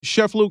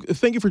Chef Luke,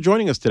 thank you for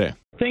joining us today.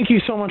 Thank you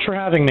so much for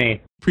having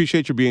me.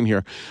 Appreciate you being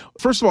here.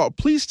 First of all,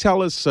 please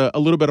tell us a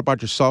little bit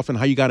about yourself and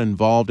how you got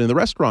involved in the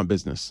restaurant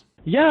business.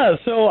 Yeah,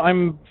 so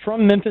I'm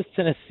from Memphis,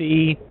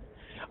 Tennessee.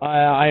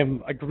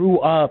 I grew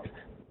up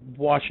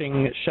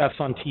watching chefs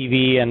on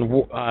TV and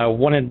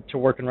wanted to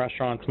work in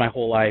restaurants my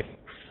whole life.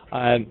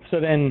 So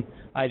then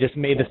I just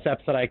made the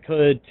steps that I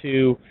could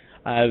to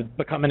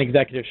become an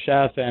executive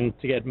chef and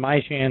to get my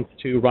chance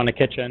to run a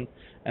kitchen.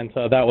 And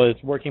so that was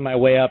working my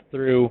way up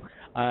through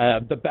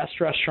the best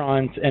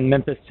restaurants in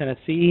Memphis,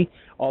 Tennessee,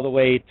 all the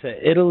way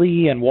to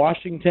Italy and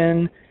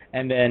Washington,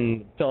 and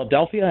then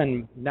Philadelphia,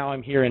 and now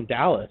I'm here in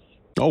Dallas.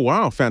 Oh,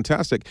 wow.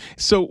 Fantastic.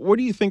 So where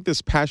do you think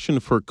this passion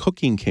for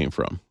cooking came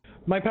from?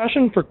 My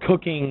passion for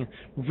cooking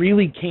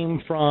really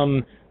came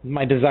from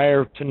my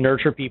desire to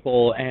nurture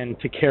people and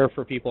to care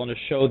for people and to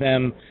show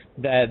them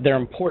that they're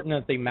important,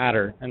 that they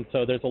matter. And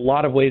so there's a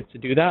lot of ways to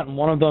do that. And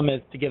one of them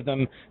is to give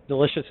them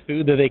delicious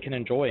food that they can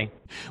enjoy.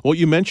 Well,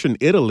 you mentioned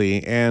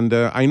Italy, and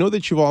I know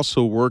that you've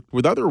also worked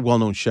with other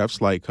well-known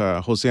chefs like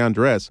Jose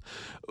Andres,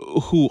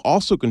 who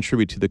also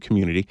contribute to the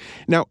community.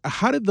 Now,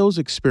 how did those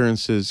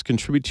experiences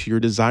contribute to your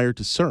desire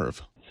to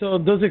serve? So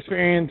those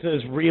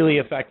experiences really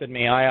affected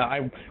me.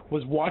 I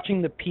was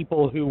watching the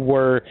people who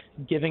were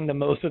giving the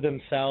most of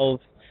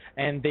themselves,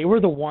 and they were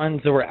the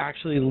ones that were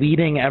actually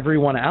leading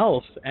everyone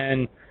else.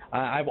 And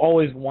I've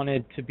always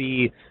wanted to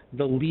be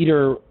the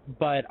leader,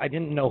 but I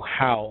didn't know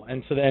how.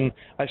 And so then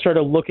I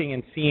started looking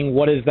and seeing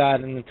what is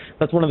that, and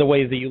that's one of the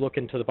ways that you look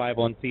into the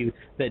Bible and see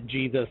that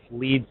Jesus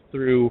leads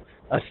through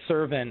a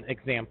servant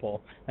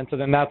example. And so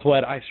then that's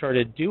what I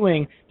started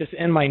doing just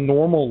in my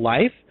normal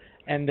life.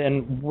 And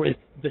then with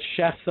the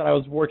chefs that I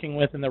was working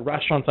with in the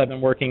restaurants I've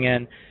been working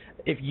in,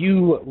 if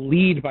you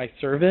lead by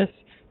service,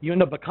 you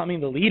end up becoming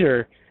the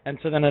leader. And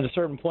so then at a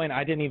certain point,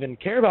 I didn't even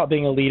care about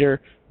being a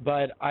leader,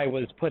 but I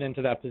was put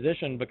into that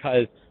position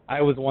because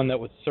I was the one that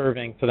was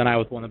serving. So then I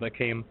was the one that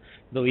became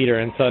the leader.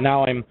 And so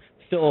now I'm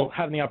still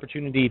having the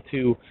opportunity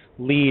to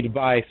lead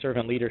by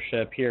servant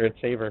leadership here at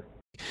Savor.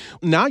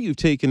 Now you've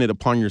taken it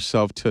upon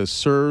yourself to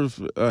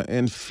serve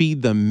and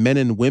feed the men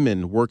and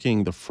women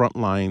working the front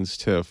lines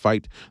to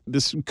fight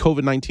this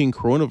COVID-19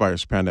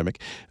 coronavirus pandemic.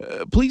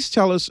 Please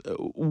tell us,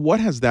 what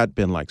has that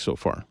been like so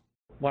far?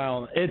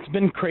 Wow, it's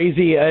been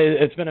crazy.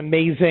 It's been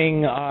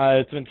amazing.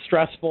 It's been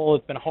stressful.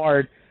 It's been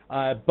hard,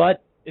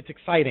 but it's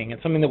exciting.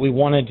 It's something that we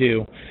want to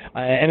do.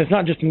 And it's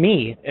not just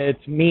me.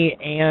 It's me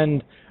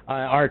and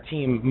our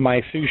team,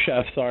 my sous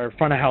chefs, our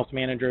front of house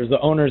managers, the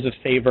owners of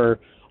Savor,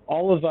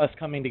 all of us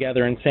coming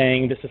together and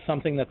saying this is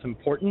something that's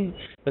important.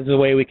 This is a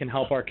way we can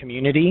help our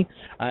community.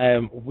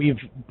 We've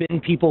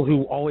been people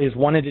who always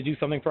wanted to do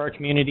something for our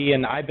community,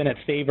 and I've been at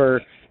Savor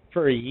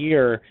for a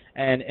year,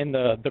 and in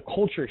the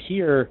culture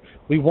here,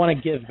 we want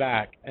to give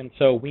back. And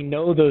so we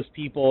know those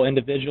people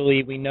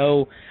individually. We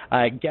know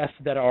guests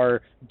that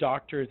are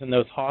doctors in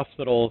those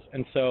hospitals.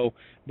 And so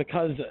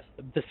because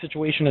the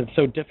situation is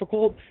so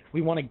difficult,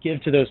 we want to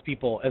give to those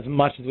people as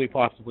much as we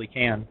possibly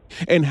can.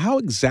 And how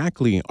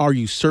exactly are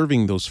you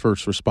serving those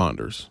first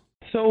responders?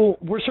 So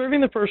we're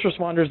serving the first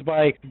responders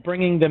by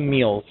bringing them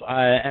meals,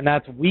 and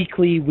that's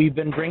weekly. We've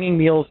been bringing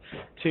meals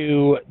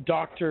to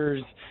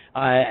doctors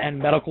and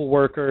medical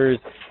workers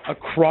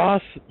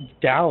across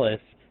Dallas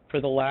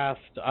for the last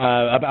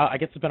I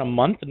guess it's been a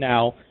month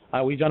now.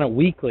 We've done it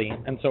weekly,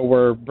 and so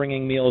we're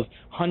bringing meals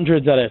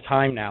hundreds at a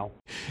time now.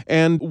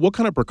 And what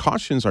kind of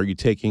precautions are you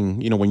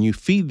taking, when you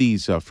feed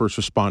these first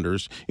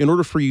responders in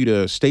order for you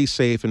to stay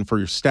safe and for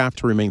your staff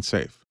to remain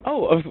safe?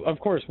 Oh, of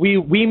course.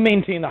 We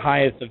maintain the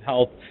highest of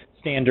health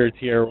standards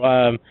here.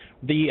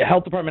 The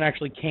health department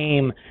actually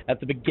came at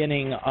the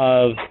beginning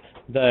of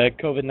the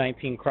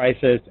COVID-19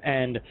 crisis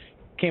and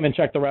came and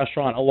checked the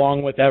restaurant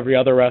along with every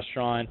other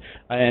restaurant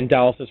in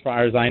Dallas as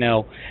far as I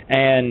know.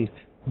 And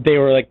they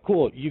were like,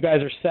 cool, you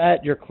guys are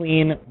set, you're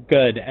clean,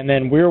 good. And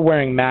then we're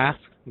wearing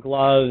masks,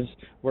 gloves,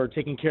 we're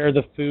taking care of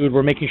the food,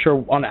 we're making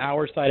sure on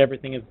our side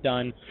everything is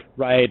done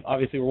right.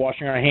 Obviously, we're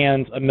washing our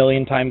hands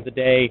 1,000,000 times a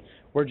day.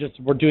 We're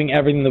doing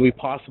everything that we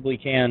possibly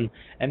can.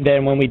 And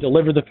then when we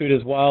deliver the food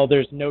as well,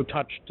 there's no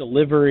touch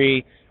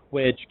delivery,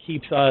 which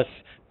keeps us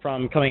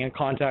from coming in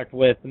contact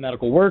with the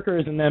medical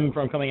workers and them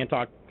from coming in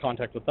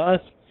contact with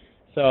us.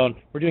 So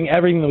we're doing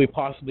everything that we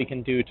possibly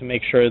can do to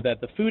make sure that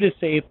the food is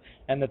safe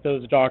and that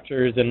those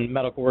doctors and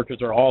medical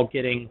workers are all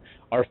getting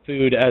our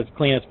food as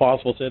clean as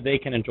possible so they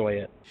can enjoy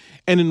it.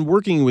 And in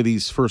working with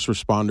these first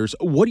responders,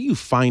 what are you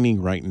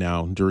finding right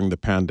now during the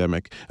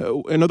pandemic?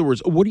 In other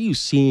words, what are you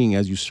seeing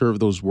as you serve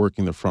those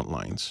working the front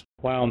lines?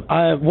 Wow.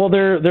 Well,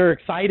 they're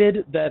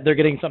excited that they're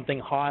getting something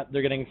hot.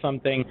 They're getting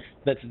something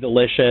that's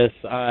delicious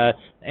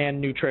and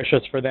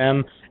nutritious for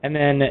them. And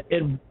then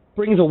it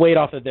brings a weight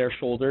off of their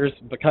shoulders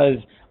because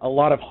a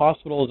lot of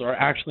hospitals are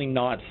actually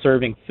not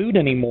serving food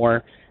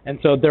anymore. And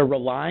so they're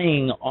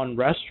relying on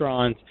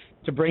restaurants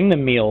to bring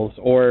them meals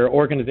or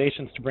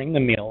organizations to bring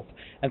them meals.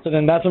 And so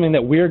then that's something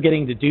that we're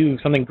getting to do,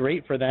 something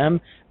great for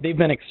them. They've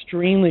been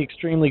extremely,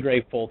 extremely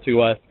grateful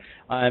to us.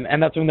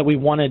 And that's something that we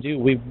want to do.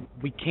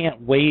 We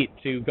can't wait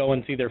to go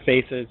and see their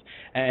faces,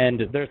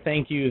 and their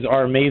thank yous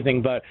are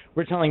amazing, but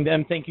we're telling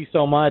them thank you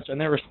so much,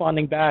 and they're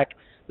responding back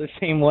the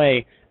same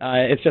way.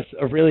 It's just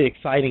a really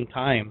exciting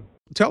time.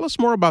 Tell us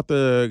more about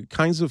the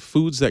kinds of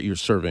foods that you're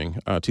serving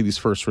to these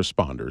first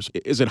responders.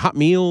 Is it hot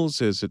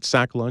meals? Is it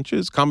sack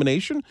lunches?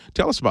 Combination?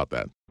 Tell us about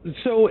that.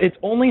 So it's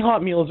only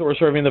hot meals that we're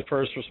serving the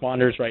first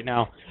responders right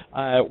now.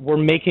 We're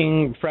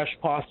making fresh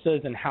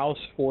pastas in-house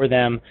for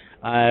them.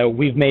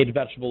 We've made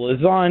vegetable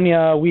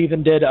lasagna. We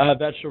even did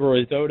vegetable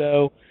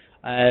risotto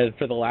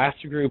for the last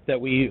group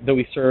that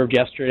we served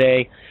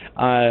yesterday.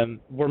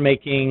 We're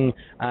making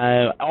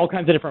all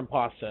kinds of different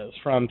pastas,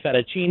 from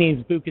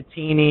fettuccinis,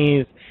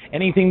 bucatinis,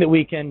 anything that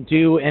we can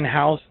do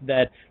in-house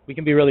that we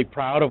can be really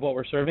proud of what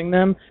we're serving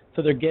them.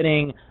 So they're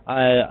getting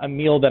a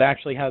meal that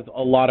actually has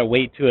a lot of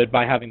weight to it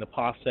by having the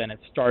pasta and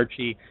it's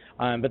starchy.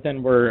 But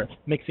then we're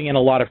mixing in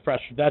a lot of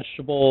fresh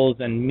vegetables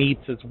and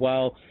meats as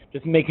well,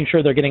 just making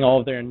sure they're getting all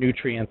of their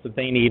nutrients that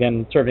they need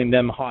and serving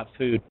them hot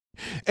food.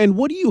 And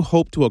what do you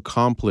hope to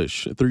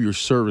accomplish through your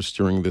service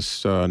during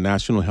this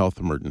national health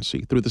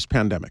emergency, through this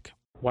pandemic?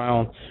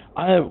 Wow.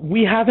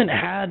 We haven't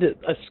had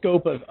a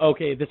scope of,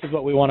 okay, this is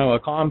what we want to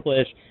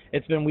accomplish.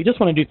 It's been, we just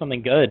want to do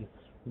something good.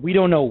 We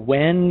don't know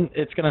when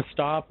it's going to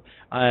stop,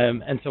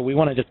 and so we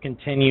want to just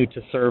continue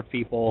to serve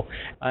people.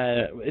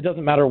 It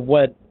doesn't matter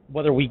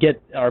whether we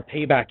get our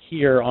payback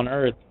here on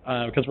earth,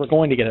 because we're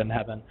going to get it in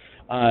heaven.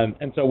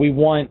 And so we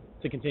want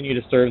to continue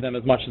to serve them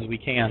as much as we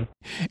can.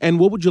 And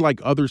what would you like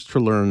others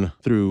to learn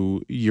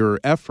through your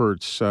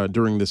efforts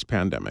during this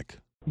pandemic?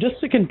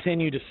 Just to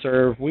continue to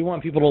serve. We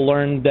want people to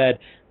learn that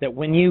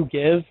when you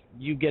give,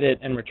 you get it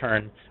in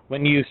return.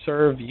 When you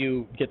serve,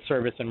 you get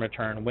service in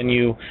return. When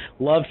you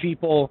love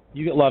people,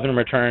 you get love in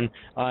return.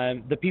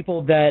 The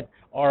people that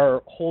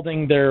are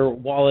holding their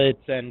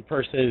wallets and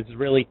purses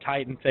really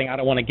tight and saying, I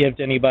don't want to give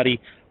to anybody,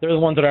 they're the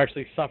ones that are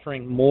actually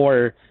suffering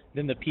more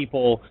than the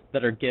people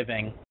that are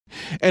giving.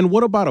 And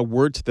what about a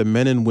word to the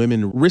men and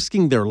women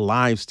risking their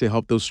lives to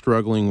help those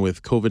struggling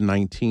with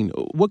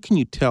COVID-19? What can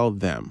you tell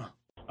them?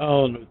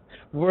 Oh,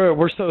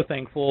 we're so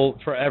thankful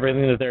for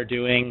everything that they're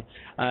doing.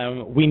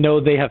 We know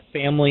they have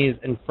families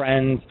and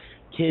friends,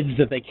 kids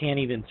that they can't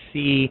even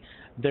see.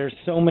 There's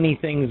so many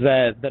things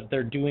that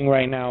they're doing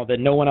right now that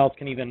no one else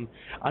can even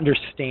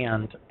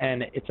understand.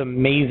 And it's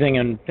amazing,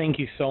 and thank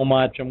you so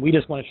much. And we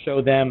just want to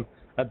show them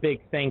a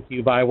big thank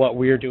you by what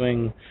we're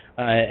doing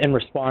in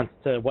response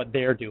to what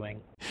they're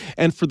doing.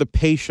 And for the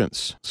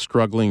patients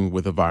struggling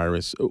with the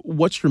virus,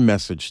 what's your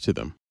message to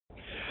them?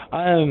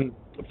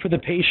 For the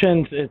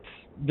patients,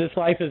 this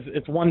life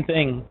it's one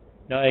thing.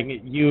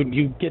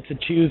 You get to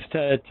choose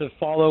to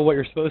follow what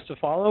you're supposed to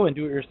follow and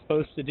do what you're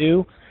supposed to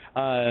do.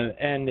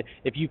 And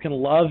if you can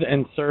love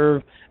and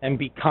serve and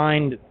be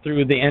kind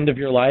through the end of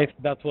your life,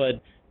 that's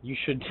what you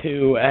should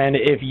do. And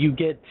if you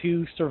get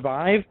to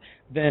survive,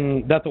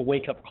 then that's a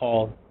wake-up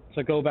call.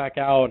 So go back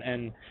out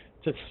and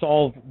to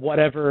solve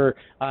whatever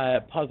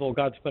puzzle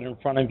God's put in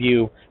front of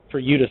you for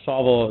you to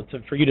solve,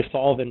 and for you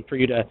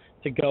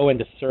to go and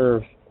to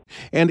serve.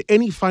 And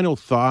any final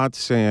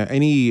thoughts,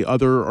 any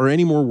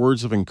more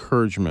words of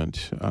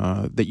encouragement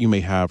that you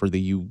may have, or that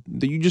you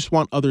just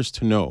want others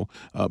to know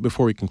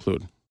before we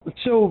conclude?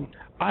 So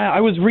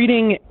I was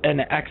reading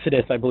in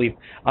Exodus, I believe.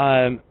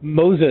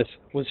 Moses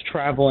was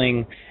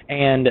traveling,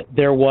 and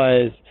there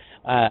was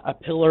a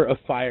pillar of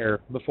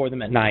fire before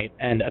them at night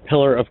and a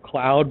pillar of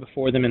cloud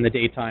before them in the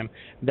daytime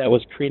that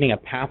was creating a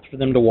path for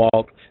them to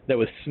walk that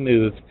was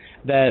smooth.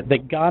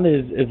 That God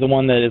is the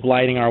one that is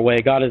lighting our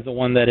way. God is the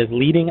one that is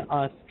leading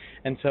us.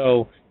 And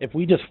so if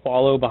we just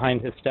follow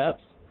behind his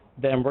steps,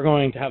 then we're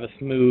going to have a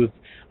smooth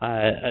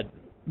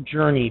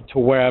journey to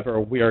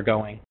wherever we are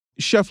going.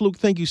 Chef Luke,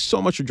 thank you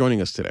so much for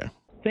joining us today.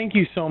 Thank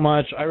you so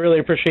much. I really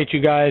appreciate you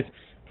guys.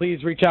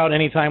 Please reach out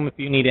anytime if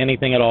you need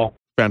anything at all.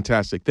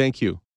 Fantastic. Thank you.